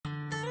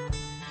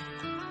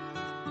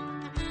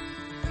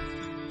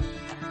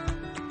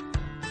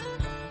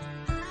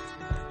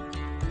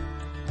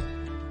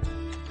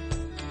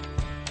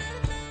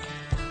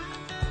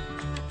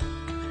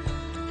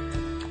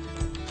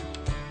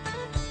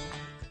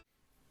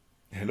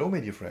Hello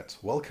my dear friends,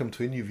 welcome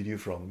to a new video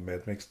from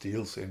Mad Max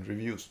Deals and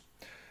Reviews.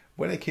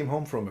 When I came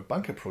home from a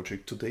bunker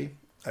project today,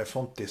 I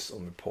found this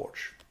on the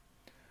porch.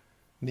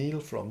 Neil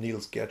from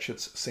Neil's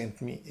Gadgets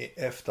sent me a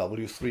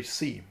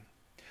FW3C,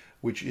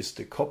 which is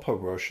the copper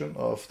version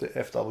of the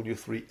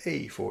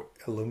FW3A for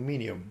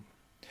aluminium.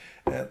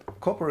 And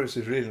copper is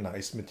a really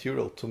nice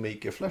material to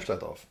make a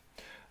flashlight of.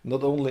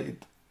 Not only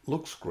it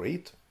looks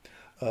great,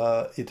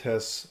 it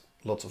has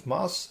lots of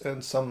mass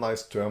and some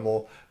nice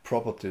thermal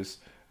properties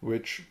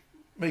which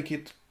make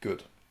it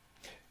good.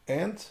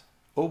 And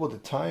over the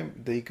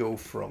time they go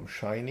from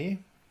shiny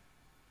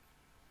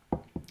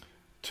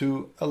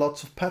to a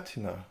lots of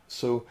patina,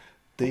 so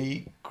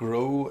they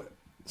grow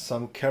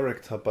some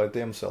character by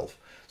themselves.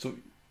 So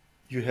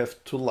you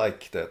have to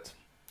like that,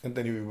 and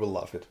then you will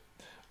love it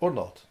or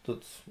not,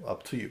 that's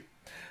up to you.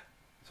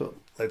 So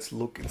let's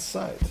look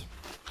inside.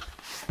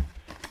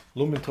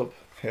 Lumentop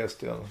has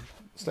the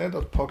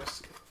standard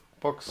box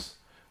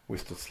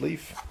with the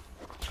sleeve.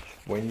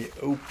 When you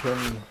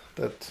open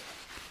that,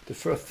 the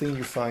first thing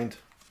you find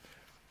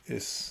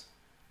is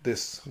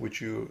this,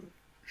 which you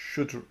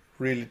should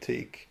really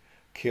take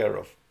care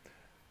of.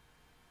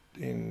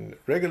 In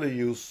regular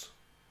use,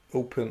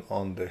 open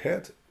on the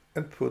head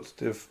and put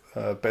the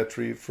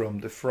battery from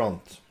the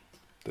front.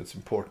 That's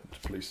important,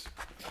 please.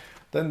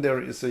 Then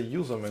there is a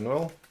user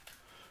manual,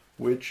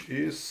 which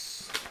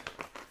is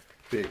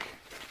big.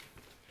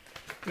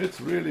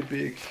 It's really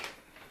big,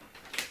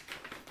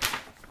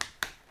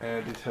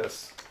 and it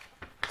has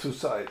two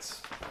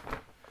sides,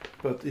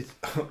 but it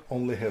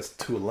only has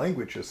two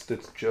languages.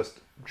 That's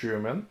just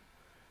German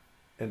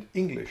and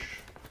English.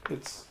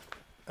 It's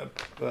the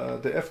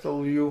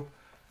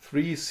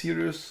FW3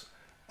 series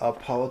are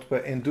powered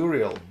by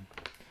Endurial,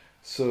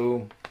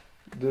 so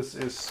this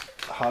is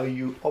how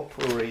you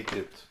operate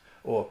it,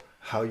 or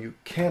how you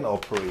can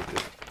operate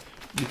it.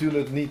 You do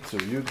not need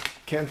to. You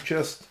can't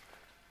just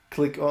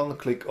click on,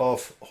 click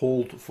off,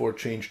 hold for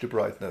change the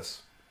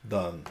brightness.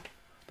 Done.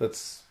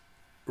 That's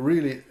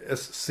really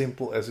as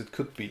simple as it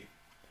could be.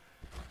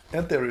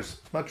 And there is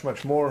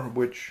much more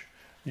which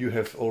you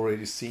have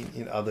already seen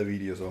in other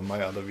videos, or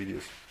my other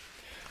videos.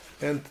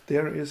 And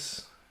there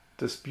is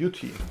this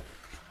beauty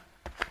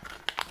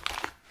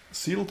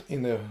sealed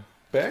in a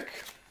bag,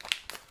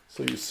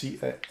 so you see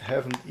I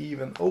haven't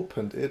even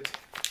opened it,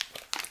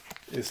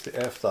 is the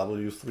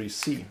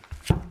FW3C.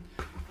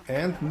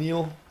 And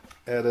Neil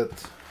added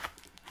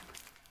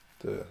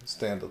the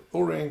standard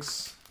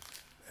O-rings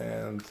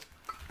and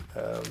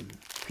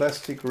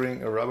plastic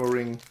ring, a rubber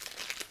ring,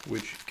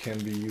 which can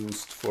be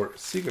used for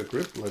cigar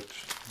grip. Let's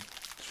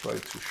try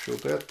to show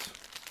that.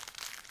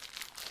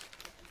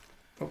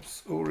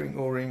 Oops,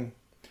 O-ring,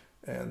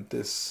 and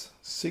this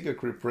cigar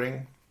grip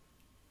ring.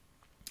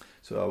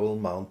 So I will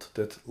mount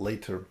that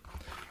later.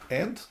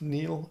 And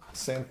Neil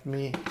sent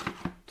me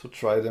to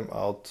try them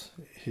out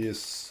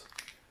his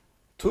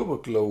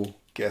TURBOGLOW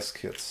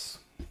gaskets.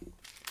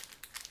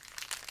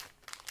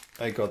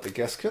 I got the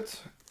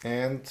gasket,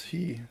 and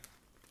he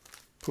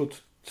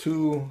put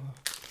two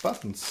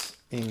buttons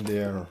in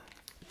there.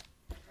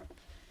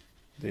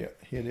 Here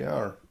they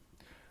are.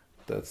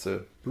 That's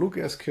a blue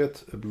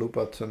gasket, a blue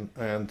button,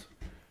 and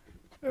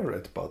a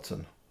red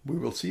button. We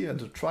will see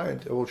and try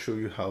it. I will show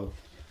you how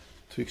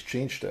to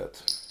exchange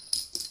that.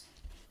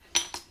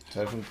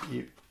 Haven't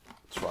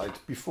tried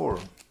before.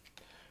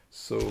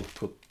 So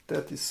put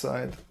that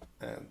aside,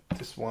 and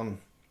this one.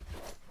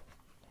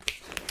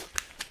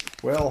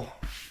 Well,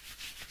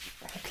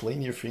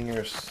 clean your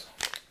fingers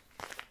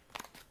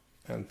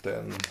and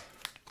then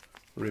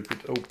rip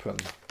it open.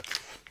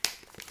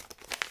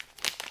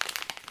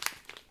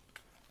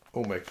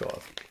 Oh my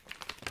god.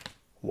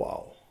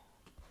 Wow.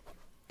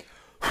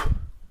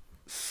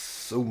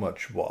 So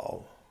much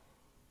wow.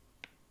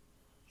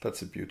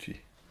 That's a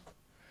beauty.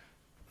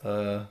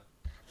 I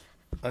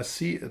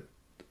see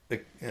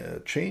a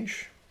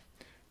change.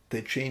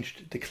 They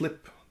changed the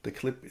clip. The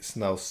clip is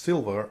now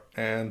silver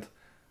and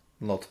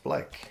not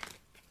black,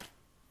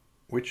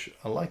 which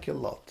I like a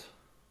lot.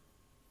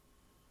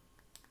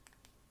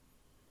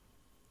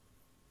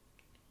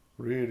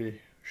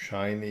 Really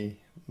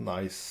shiny,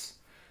 nice,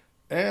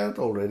 and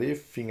already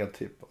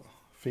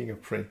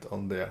fingerprint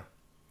on there.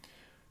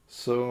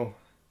 So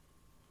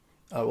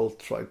I will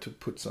try to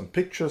put some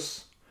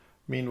pictures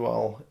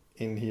meanwhile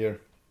in here.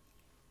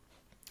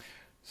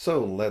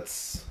 So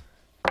let's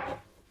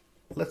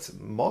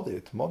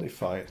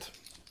modify it.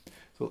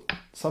 So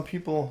some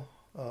people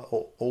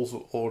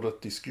also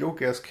ordered these glow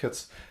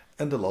gaskets,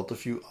 and a lot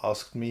of you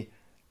asked me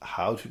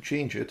how to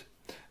change it.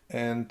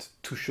 And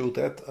to show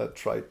that, I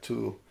tried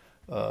to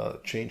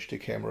change the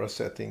camera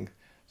setting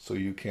so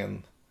you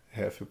can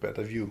have a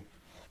better view.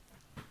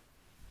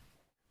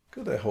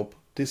 Good, I hope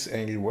this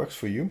angle works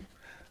for you.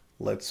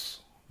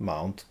 Let's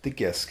mount the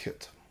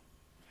gasket.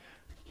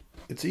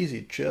 It's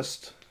easy,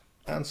 just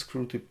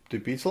unscrew the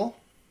bezel.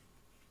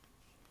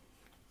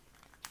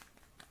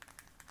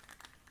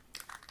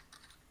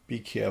 Be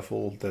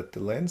careful that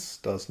the lens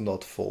does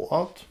not fall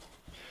out.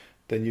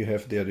 Then you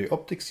have there the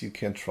optics. You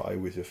can try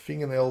with your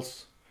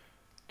fingernails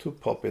to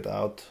pop it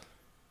out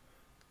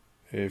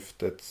if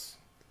that's,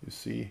 you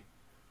see,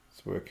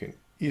 it's working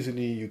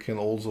easily. You can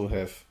also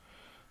have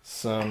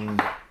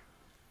some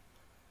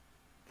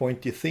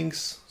pointy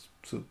things,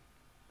 so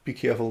be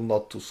careful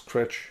not to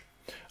scratch.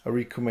 I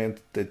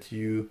recommend that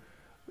you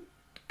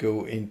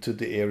go into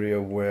the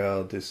area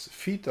where these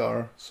feet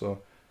are,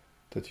 so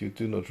that you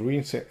do not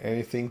ruin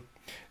anything.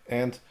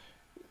 And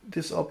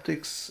these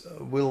optics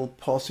will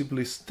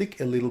possibly stick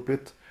a little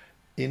bit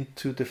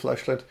into the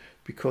flashlight,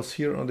 because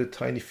here on the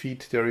tiny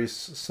feet there is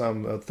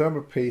some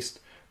thermal paste,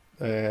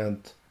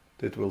 and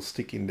that will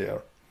stick in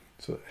there.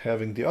 So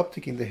having the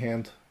optic in the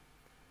hand,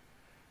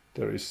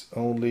 there is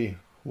only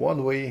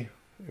one way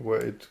where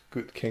it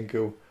can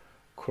go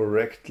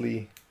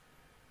correctly,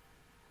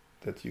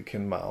 that you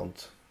can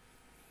mount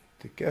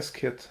the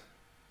gasket.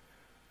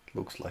 It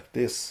looks like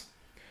this,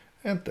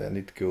 and then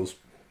it goes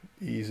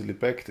easily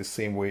back the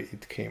same way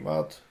it came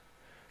out.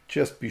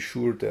 Just be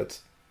sure that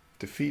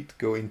the feet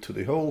go into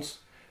the holes,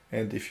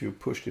 and if you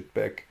pushed it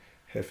back,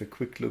 have a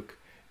quick look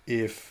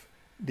if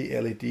the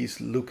LEDs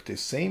look the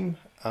same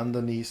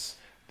underneath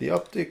the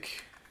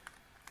optic.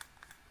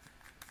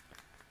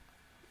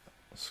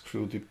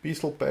 Screw the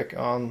bezel back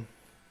on,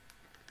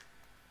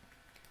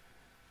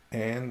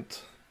 and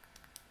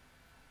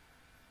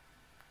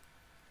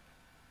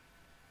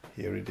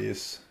here it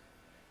is.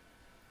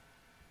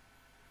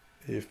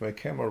 If my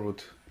camera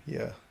would,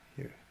 yeah,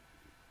 here,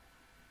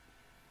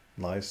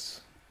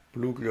 nice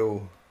blue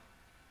glow,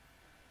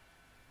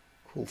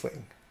 cool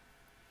thing.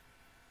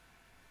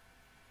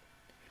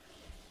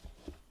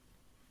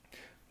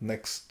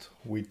 Next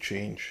we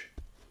change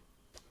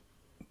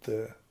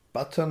the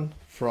button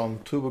from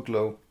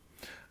TURBOGLOW,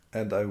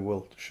 and I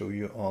will show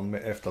you on my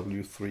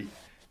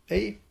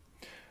FW3A.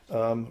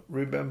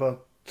 Remember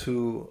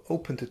to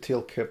open the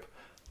tail cap,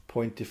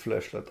 point the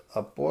flashlight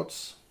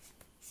upwards,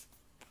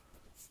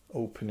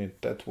 open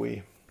it that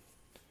way,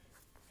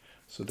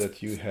 so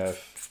that you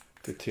have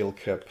the tail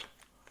cap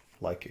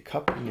like a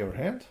cup in your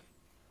hand.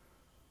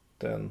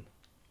 Then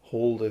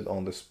hold it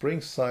on the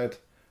spring side,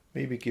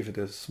 maybe give it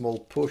a small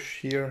push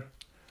here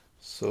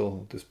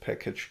so this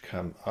package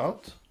come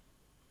out.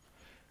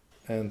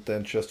 And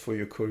then, just for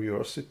your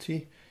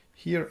curiosity,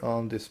 here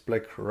on this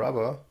black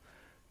rubber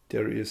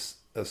there is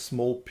a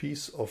small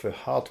piece of a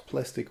hard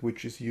plastic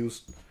which is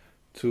used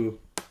to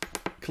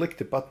click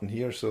the button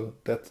here, so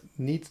that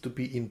needs to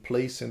be in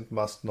place and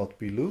must not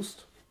be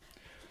loosed.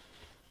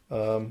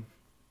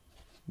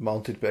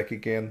 Mount it back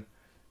again,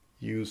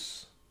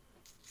 use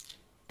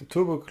the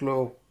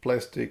TURBOGLOW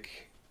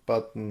plastic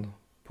button,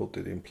 put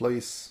it in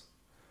place,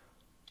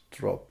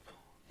 drop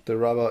the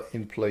rubber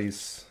in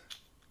place,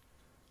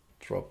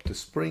 drop the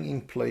spring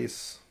in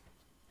place,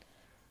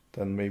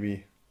 then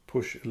maybe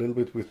push a little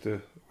bit with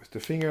the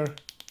finger.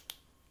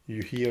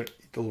 You hear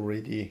it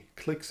already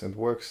clicks and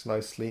works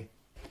nicely.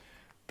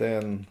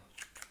 Then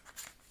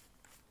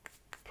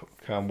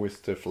come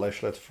with the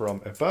flashlight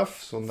from above,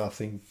 so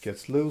nothing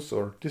gets loose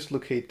or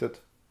dislocated,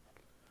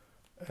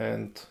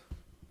 and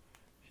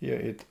here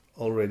it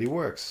already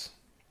works.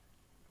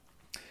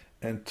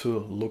 And to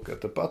look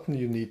at the button,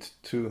 you need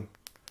to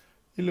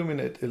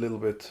illuminate a little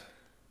bit.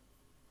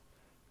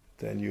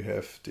 Then you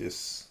have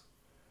this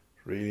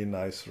really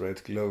nice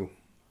red glow.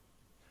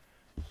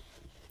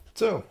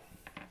 So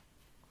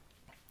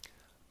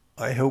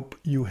I hope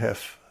you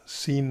have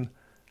seen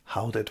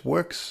how that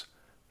works.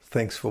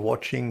 Thanks for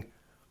watching.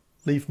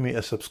 Leave me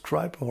a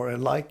subscribe or a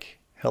like,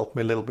 help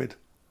me a little bit.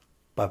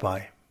 Bye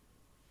bye.